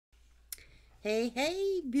Hey,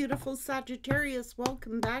 hey, beautiful Sagittarius.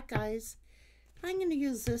 Welcome back, guys. I'm going to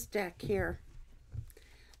use this deck here.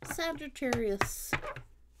 Sagittarius.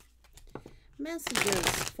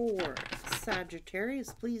 Messages for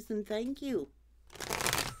Sagittarius, please and thank you.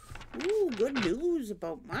 Ooh, good news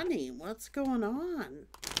about money. What's going on?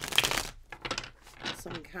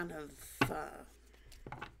 Some kind of,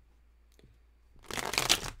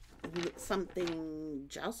 something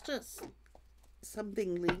justice?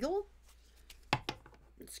 Something legal?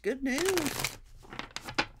 It's good news.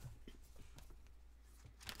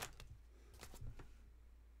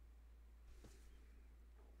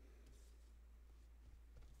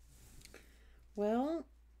 Well,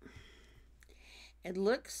 it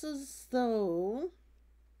looks as though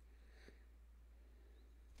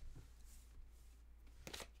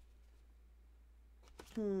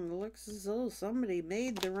somebody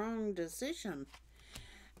made the wrong decision.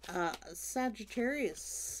 Sagittarius,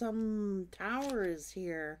 some tower is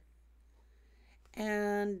here.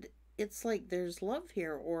 And it's like there's love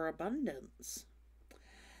here or abundance.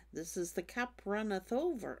 This is the cup runneth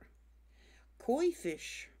over. Koi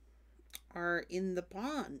fish are in the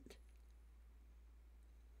pond.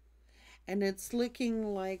 And it's looking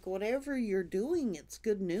like whatever you're doing, it's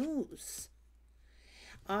good news.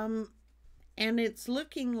 And it's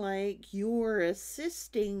looking like you're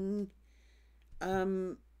assisting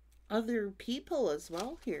other people as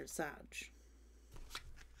well here, Sag.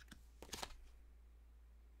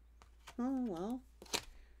 Oh, well.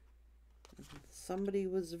 Somebody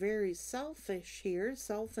was very selfish here,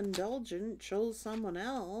 self-indulgent, chose someone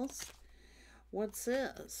else. What's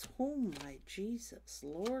this? Oh my Jesus,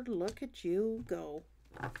 Lord, look at you go.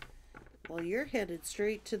 Well, you're headed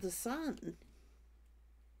straight to the sun.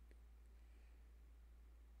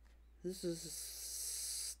 This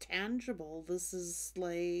is tangible. This is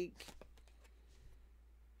like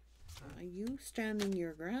you standing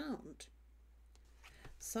your ground.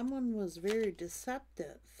 Someone was very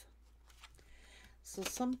deceptive. So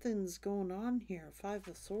something's going on here. Five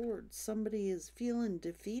of Swords. Somebody is feeling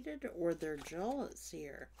defeated or they're jealous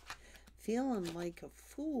here. Feeling like a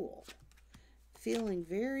fool. Feeling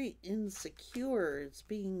very insecure. It's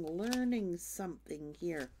being learning something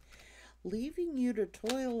here. Leaving you to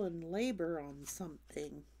toil and labor on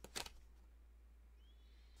something.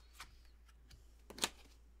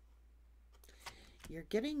 You're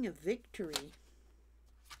getting a victory.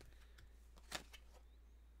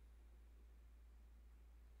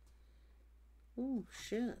 Oh,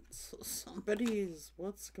 shit. So somebody's...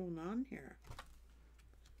 What's going on here?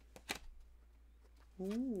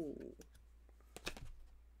 Ooh.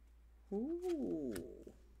 Ooh.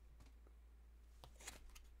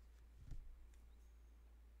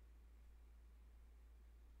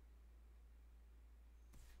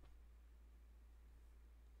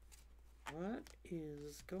 What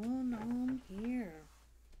is going on here?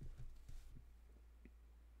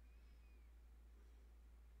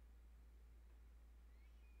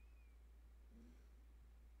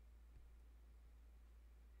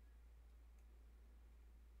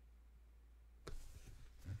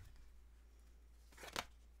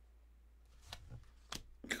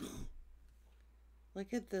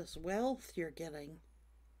 Look at this wealth you're getting.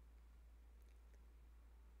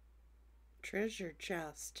 Treasure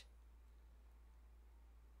chest.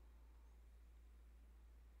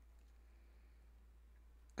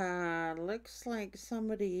 Looks like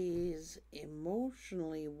somebody's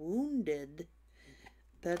emotionally wounded.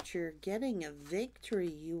 That you're getting a victory.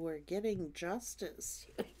 You are getting justice.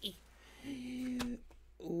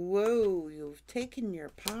 Whoa, you've taken your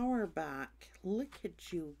power back. Look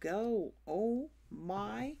at you go. Oh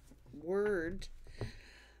my word.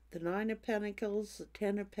 The Nine of Pentacles, the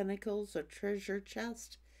Ten of Pentacles, a treasure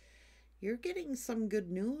chest. You're getting some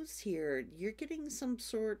good news here. You're getting some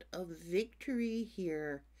sort of victory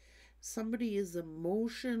here. Somebody is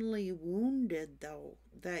emotionally wounded, though,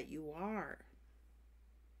 that you are.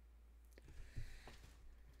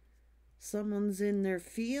 Someone's in their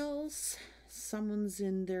feels. Someone's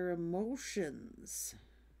in their emotions.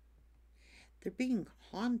 They're being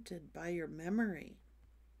haunted by your memory.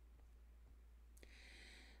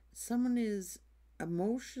 Someone is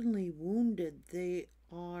emotionally wounded. They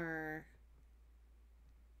are...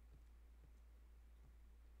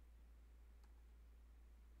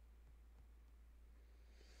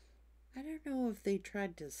 I don't know if they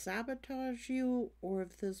tried to sabotage you or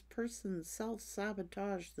if this person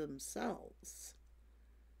self-sabotaged themselves.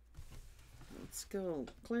 Let's go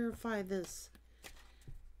clarify this.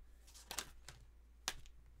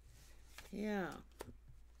 Yeah.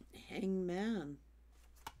 Hangman.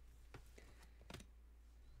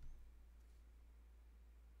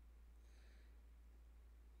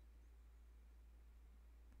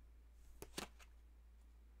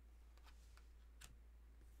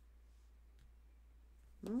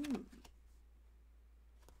 Mm.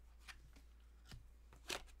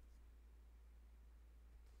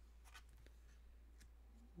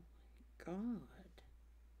 God.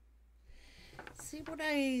 See, what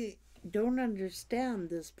I don't understand,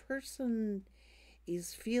 this person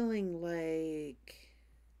is feeling like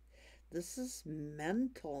this is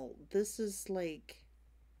mental. This is like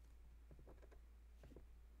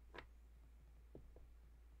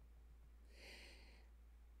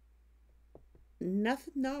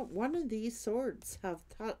nothing, not one of these swords have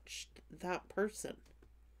touched that person.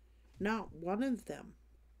 Not one of them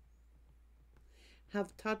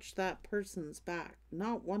have touched that person's back.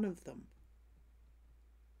 Not one of them.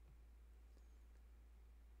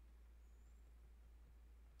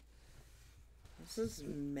 This is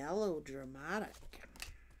melodramatic.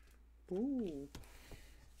 Ooh,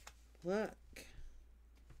 look.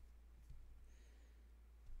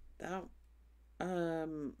 That,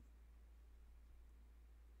 um,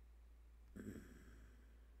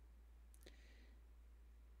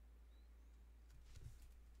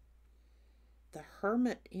 the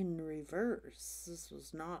Hermit in reverse. This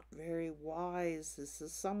was not very wise. This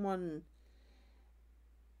is someone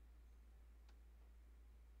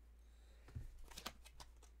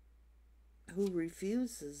who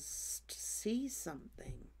refuses to see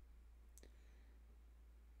something.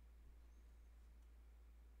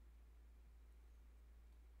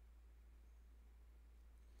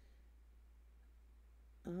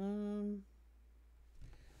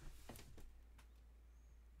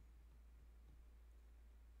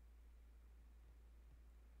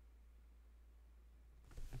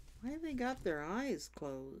 Why they got their eyes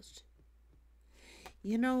closed?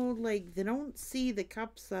 You know, like they don't see the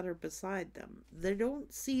cups that are beside them. They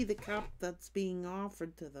don't see the cup that's being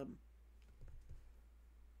offered to them.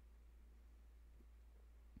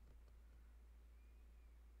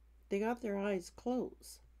 They got their eyes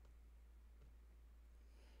closed.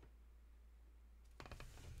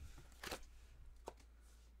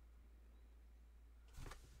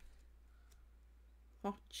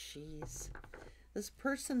 Oh, jeez. This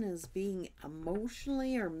person is being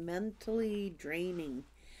emotionally or mentally draining.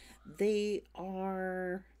 They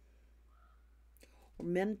are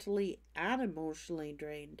mentally and emotionally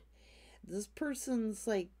drained. This person's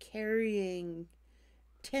like carrying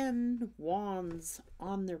 10 wands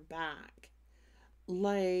on their back.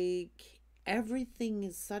 Like everything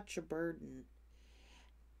is such a burden.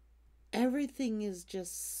 Everything is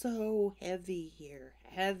just so heavy here.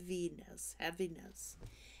 Heaviness, heaviness.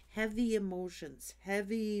 Heavy emotions,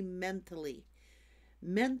 heavy mentally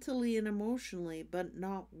and emotionally, but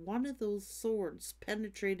not one of those swords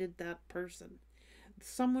penetrated that person.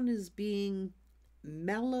 Someone is being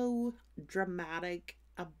melodramatic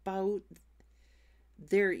about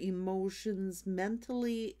their emotions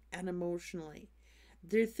mentally and emotionally.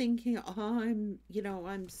 They're thinking, oh,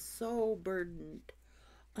 I'm so burdened.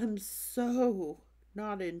 I'm so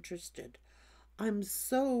not interested. I'm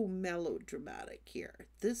so melodramatic here.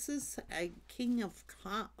 This is a King of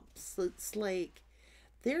Cups. It's like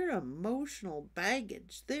their emotional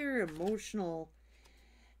baggage, their emotional.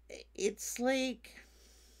 It's like.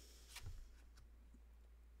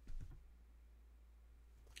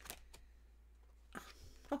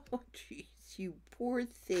 Oh, jeez, you poor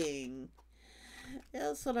thing.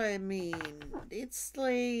 That's what I mean. It's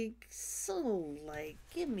like, so, like,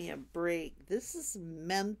 give me a break. This is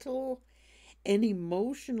mental and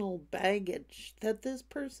emotional baggage that this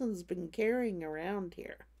person's been carrying around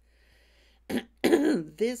here.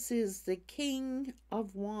 This is the King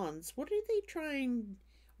of Wands. What are they trying?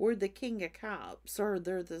 Or the King of Cups, or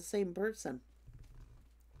they're the same person.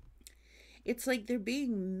 It's like they're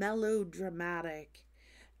being melodramatic.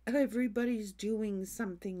 Everybody's doing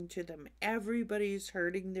something to them. Everybody's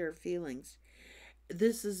hurting their feelings.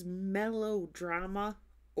 This is melodrama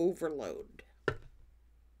overload.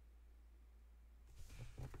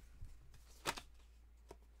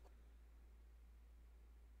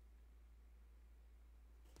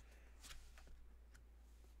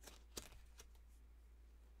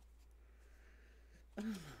 Oh,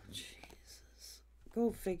 Jesus.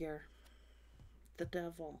 Go figure. The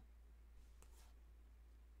devil.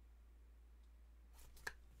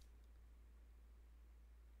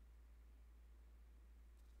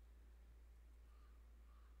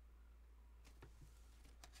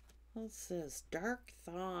 What's this? Dark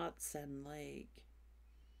thoughts and like.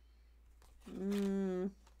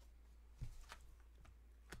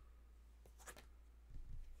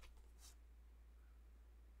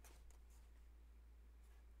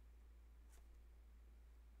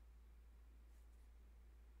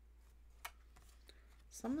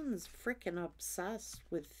 Someone's freaking obsessed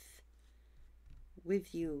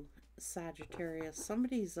with you, Sagittarius.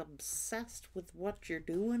 Somebody's obsessed with what you're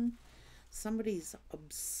doing. Somebody's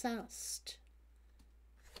obsessed.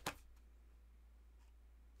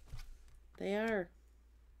 They are.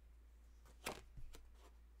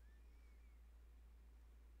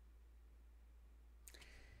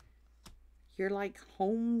 You're like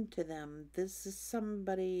home to them. This is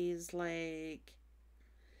somebody's like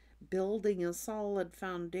building a solid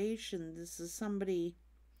foundation. This is somebody's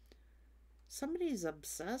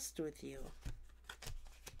obsessed with you.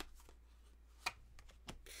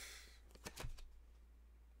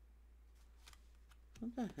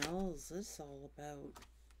 What the hell is this all about?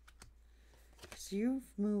 Because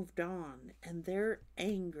you've moved on and they're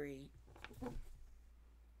angry.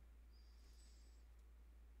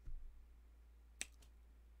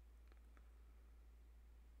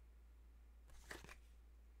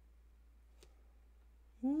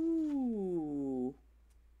 Ooh.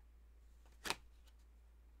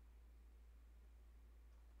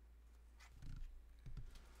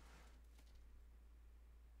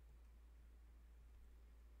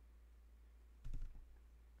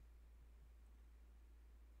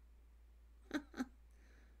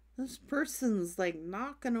 This person's like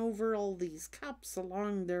knocking over all these cups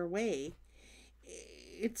along their way.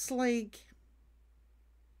 It's like,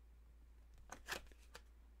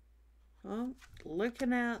 oh,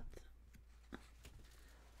 looking at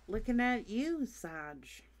you, Sag.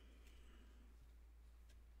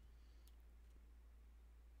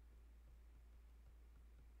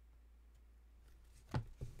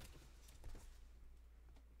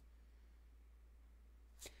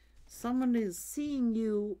 Someone is seeing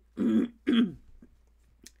you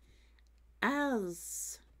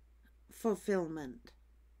as fulfillment.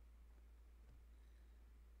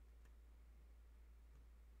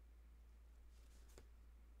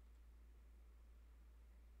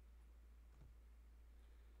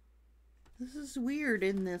 This is weird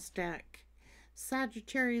in this deck.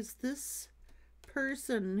 Sagittarius, this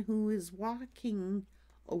person who is walking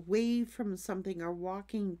away from something or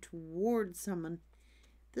walking towards someone,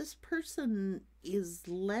 this person is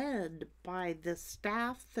led by the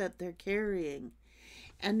staff that they're carrying.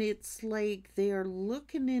 And it's like they're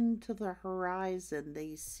looking into the horizon.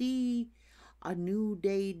 They see a new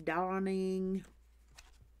day dawning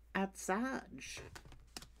at Sag.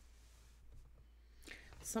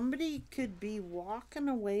 Somebody could be walking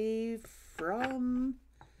away from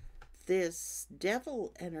this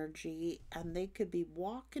devil energy and they could be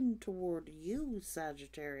walking toward you,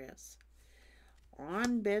 Sagittarius,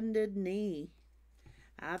 on bended knee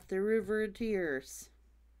at the river of tears.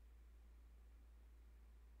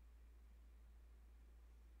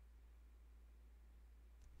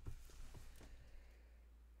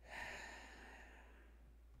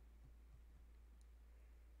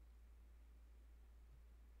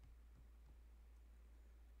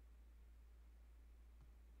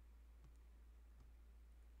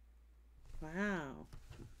 Wow.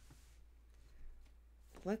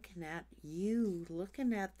 Looking at you,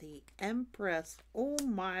 looking at the Empress. Oh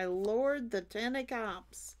my lord, the Ten of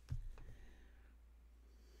Cups.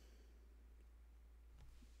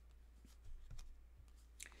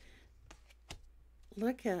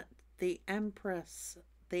 Look at the Empress,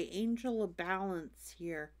 the Angel of Balance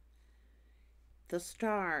here, the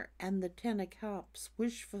Star, and the Ten of Cups.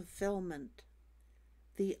 Wish fulfillment.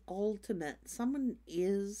 The ultimate. Someone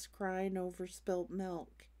is crying over spilt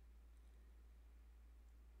milk.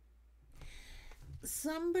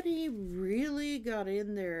 Somebody really got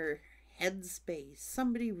in their headspace.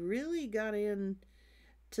 Somebody really got in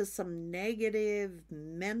to some negative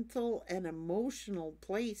mental and emotional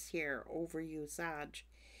place here over you, Sag.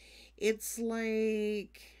 It's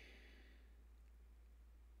like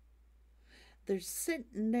they're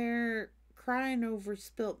sitting there crying over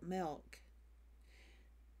spilt milk.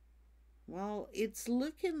 Well, it's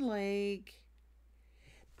looking like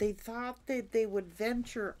they thought that they would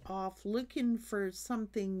venture off looking for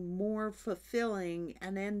something more fulfilling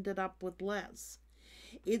and ended up with less.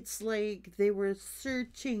 It's like they were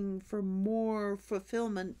searching for more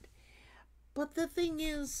fulfillment. But the thing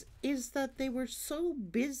is that they were so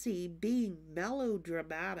busy being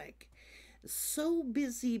melodramatic, so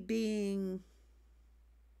busy being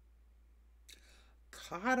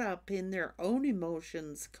caught up in their own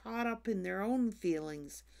emotions, caught up in their own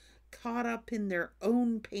feelings, caught up in their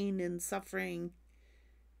own pain and suffering,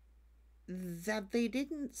 that they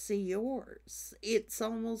didn't see yours. It's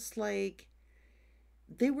almost like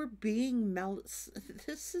they were being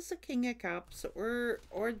this is a King of Cups or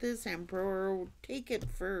this Emperor, take it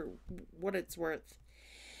for what it's worth.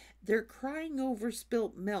 They're crying over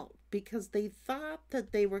spilt milk because they thought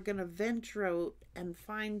that they were going to venture out and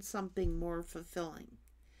find something more fulfilling.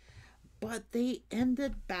 But they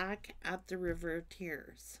ended back at the River of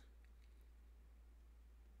Tears.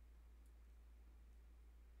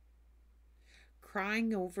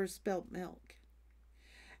 Crying over spilt milk.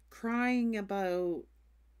 Crying about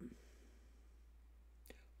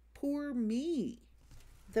poor me,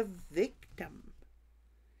 the victim.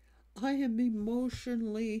 I am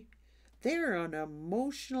emotionally, they're on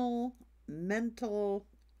emotional, mental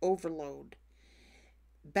overload.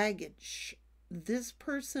 Baggage. This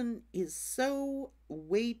person is so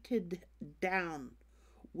weighted down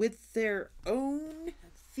with their own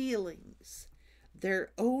feelings,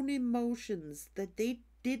 their own emotions, that they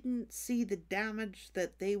didn't see the damage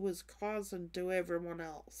that they was causing to everyone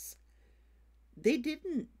else. They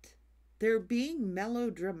didn't. They're being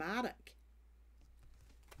melodramatic.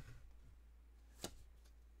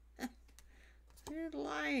 They're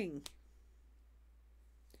lying.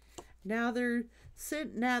 Now they're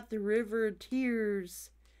sitting at the River of Tears,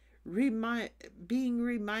 being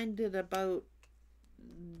reminded about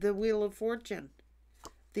the Wheel of Fortune,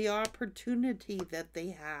 the opportunity that they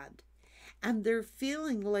had. And they're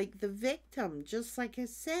feeling like the victim, just like I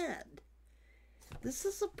said. This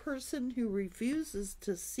is a person who refuses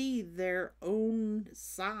to see their own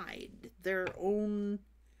side, their own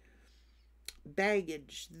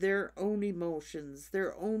baggage, their own emotions,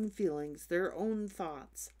 their own feelings, their own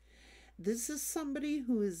thoughts. This is somebody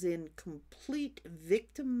who is in complete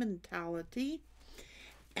victim mentality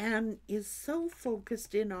and is so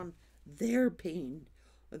focused in on their pain,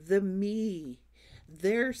 the me,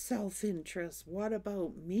 their self-interest. What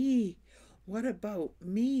about me? What about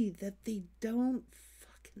me? That they don't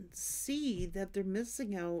fucking see that they're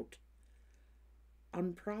missing out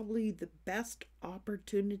on probably the best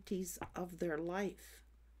opportunities of their life.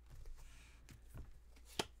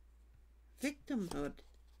 Victimhood.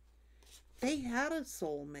 They had a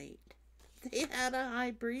soulmate. They had a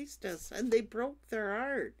high priestess and they broke their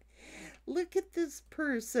heart. Look at this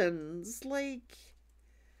person. It's like,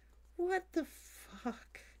 what the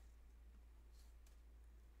fuck?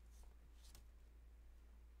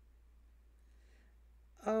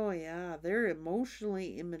 Oh yeah, they're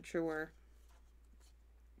emotionally immature.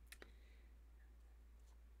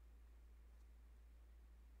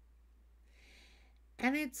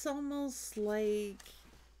 And it's almost like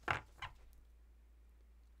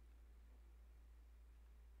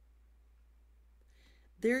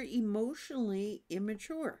they're emotionally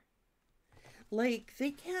immature. Like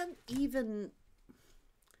they can't even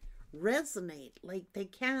resonate. Like they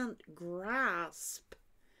can't grasp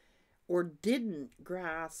or didn't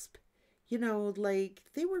grasp. You know, like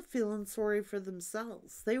they were feeling sorry for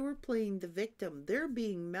themselves. They were playing the victim. They're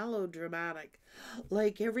being melodramatic.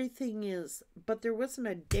 Like everything is, but there wasn't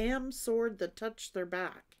a damn sword that touched their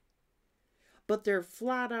back. But they're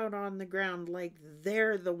flat out on the ground like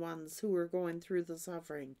they're the ones who are going through the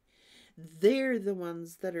suffering. They're the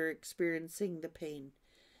ones that are experiencing the pain.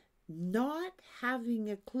 Not having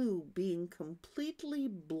a clue, being completely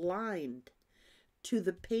blind to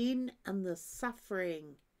the pain and the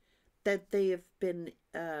suffering that they have been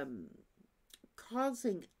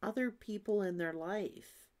causing other people in their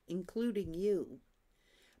life, including you,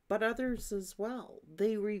 but others as well.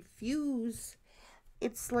 They refuse.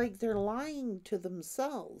 It's like they're lying to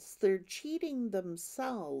themselves. They're cheating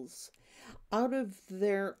themselves out of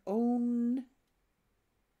their own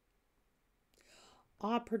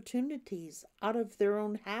opportunities, out of their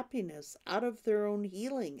own happiness, out of their own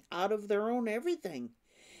healing, out of their own everything.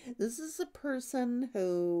 This is a person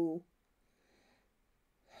who,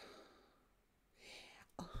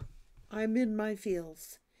 I'm in my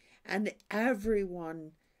feels, and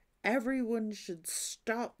everyone should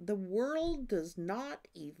stop. The world does not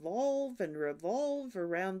evolve and revolve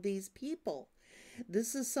around these people.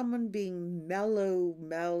 This is someone being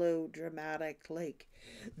melodramatic, like,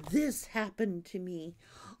 this happened to me.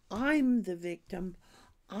 I'm the victim.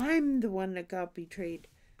 I'm the one that got betrayed,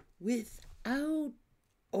 without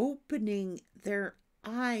opening their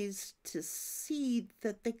eyes to see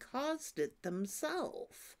that they caused it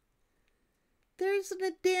themselves. There isn't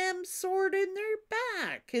a damn sword in their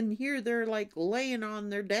back, and here they're like laying on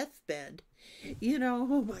their deathbed. You know,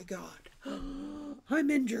 oh my God, I'm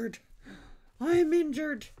injured. I'm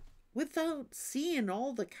injured. Without seeing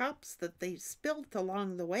all the cups that they spilt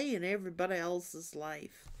along the way in everybody else's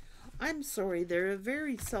life. I'm sorry, they're a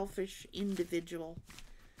very selfish individual.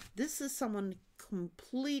 This is someone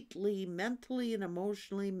completely mentally and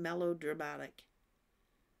emotionally melodramatic.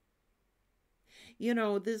 You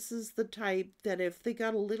know, this is the type that if they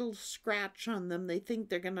got a little scratch on them, they think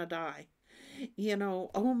they're going to die. You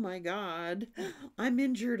know, oh my God, I'm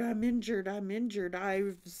injured, I'm injured, I'm injured.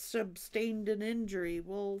 I've sustained an injury.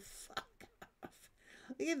 Well, fuck off.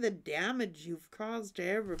 Look at the damage you've caused to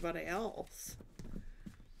everybody else.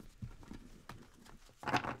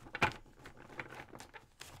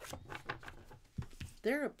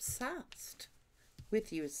 They're obsessed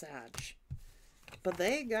with you, Sag. But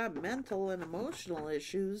they got mental and emotional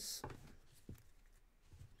issues.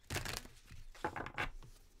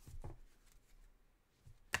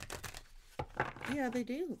 Yeah, they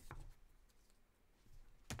do.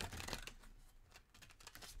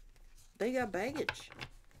 They got baggage.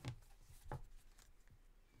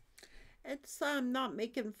 I'm not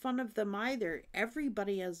making fun of them either.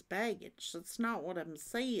 Everybody has baggage. That's not what I'm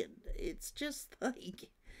saying. It's just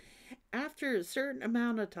like, after a certain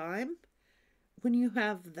amount of time, when you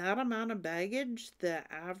have that amount of baggage, the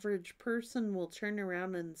average person will turn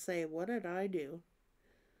around and say, what did I do?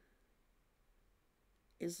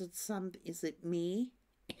 Is it me?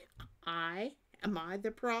 Am I the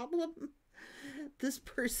problem? This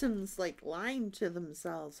person's like lying to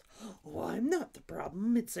themselves. Oh, I'm not the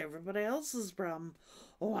problem. It's everybody else's problem.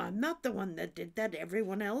 Oh, I'm not the one that did that.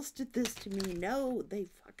 Everyone else did this to me. No, they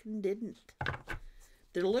fucking didn't.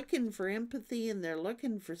 They're looking for empathy and they're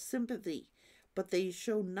looking for sympathy, but they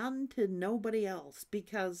show none to nobody else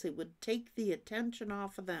because it would take the attention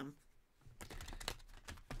off of them.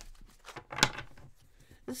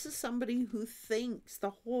 This is somebody who thinks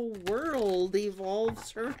the whole world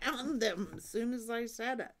evolves around them as soon as I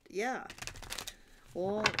said it. Yeah.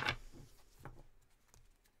 Well,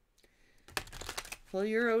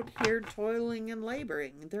 you're out here toiling and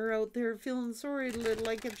laboring. They're out there feeling sorry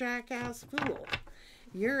like a jackass fool.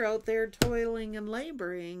 You're out there toiling and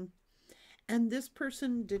laboring, and this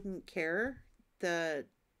person didn't care that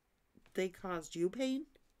they caused you pain,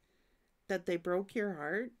 that they broke your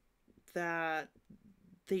heart, that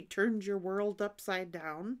they turned your world upside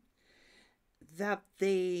down, that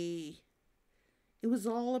it was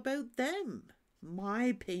all about them.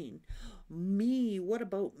 My pain. Me. What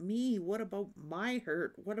about me? What about my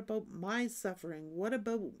hurt? What about my suffering? What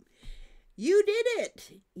about... You did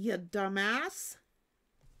it, you dumbass.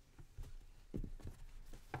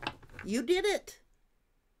 You did it.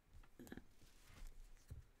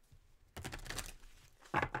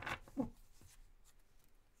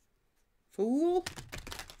 Fool.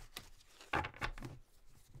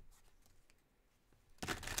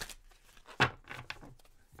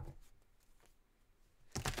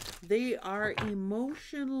 They are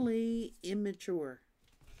emotionally immature.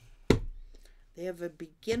 They have a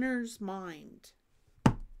beginner's mind.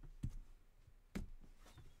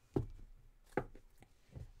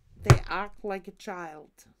 They act like a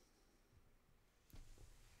child.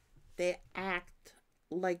 They act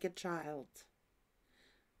like a child.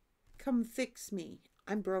 Come fix me.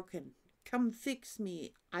 I'm broken. Come fix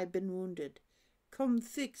me. I've been wounded. Come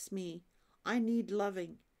fix me. I need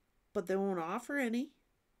loving. But they won't offer any.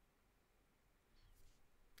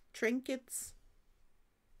 Trinkets.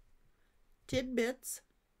 Tidbits.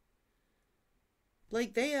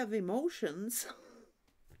 Like they have emotions.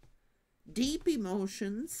 Deep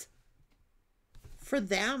emotions. For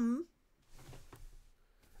them.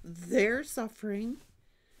 Their suffering.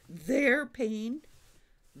 Their pain.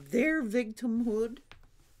 Their victimhood.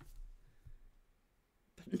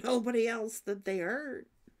 But nobody else that they hurt.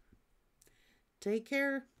 Take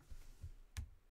care.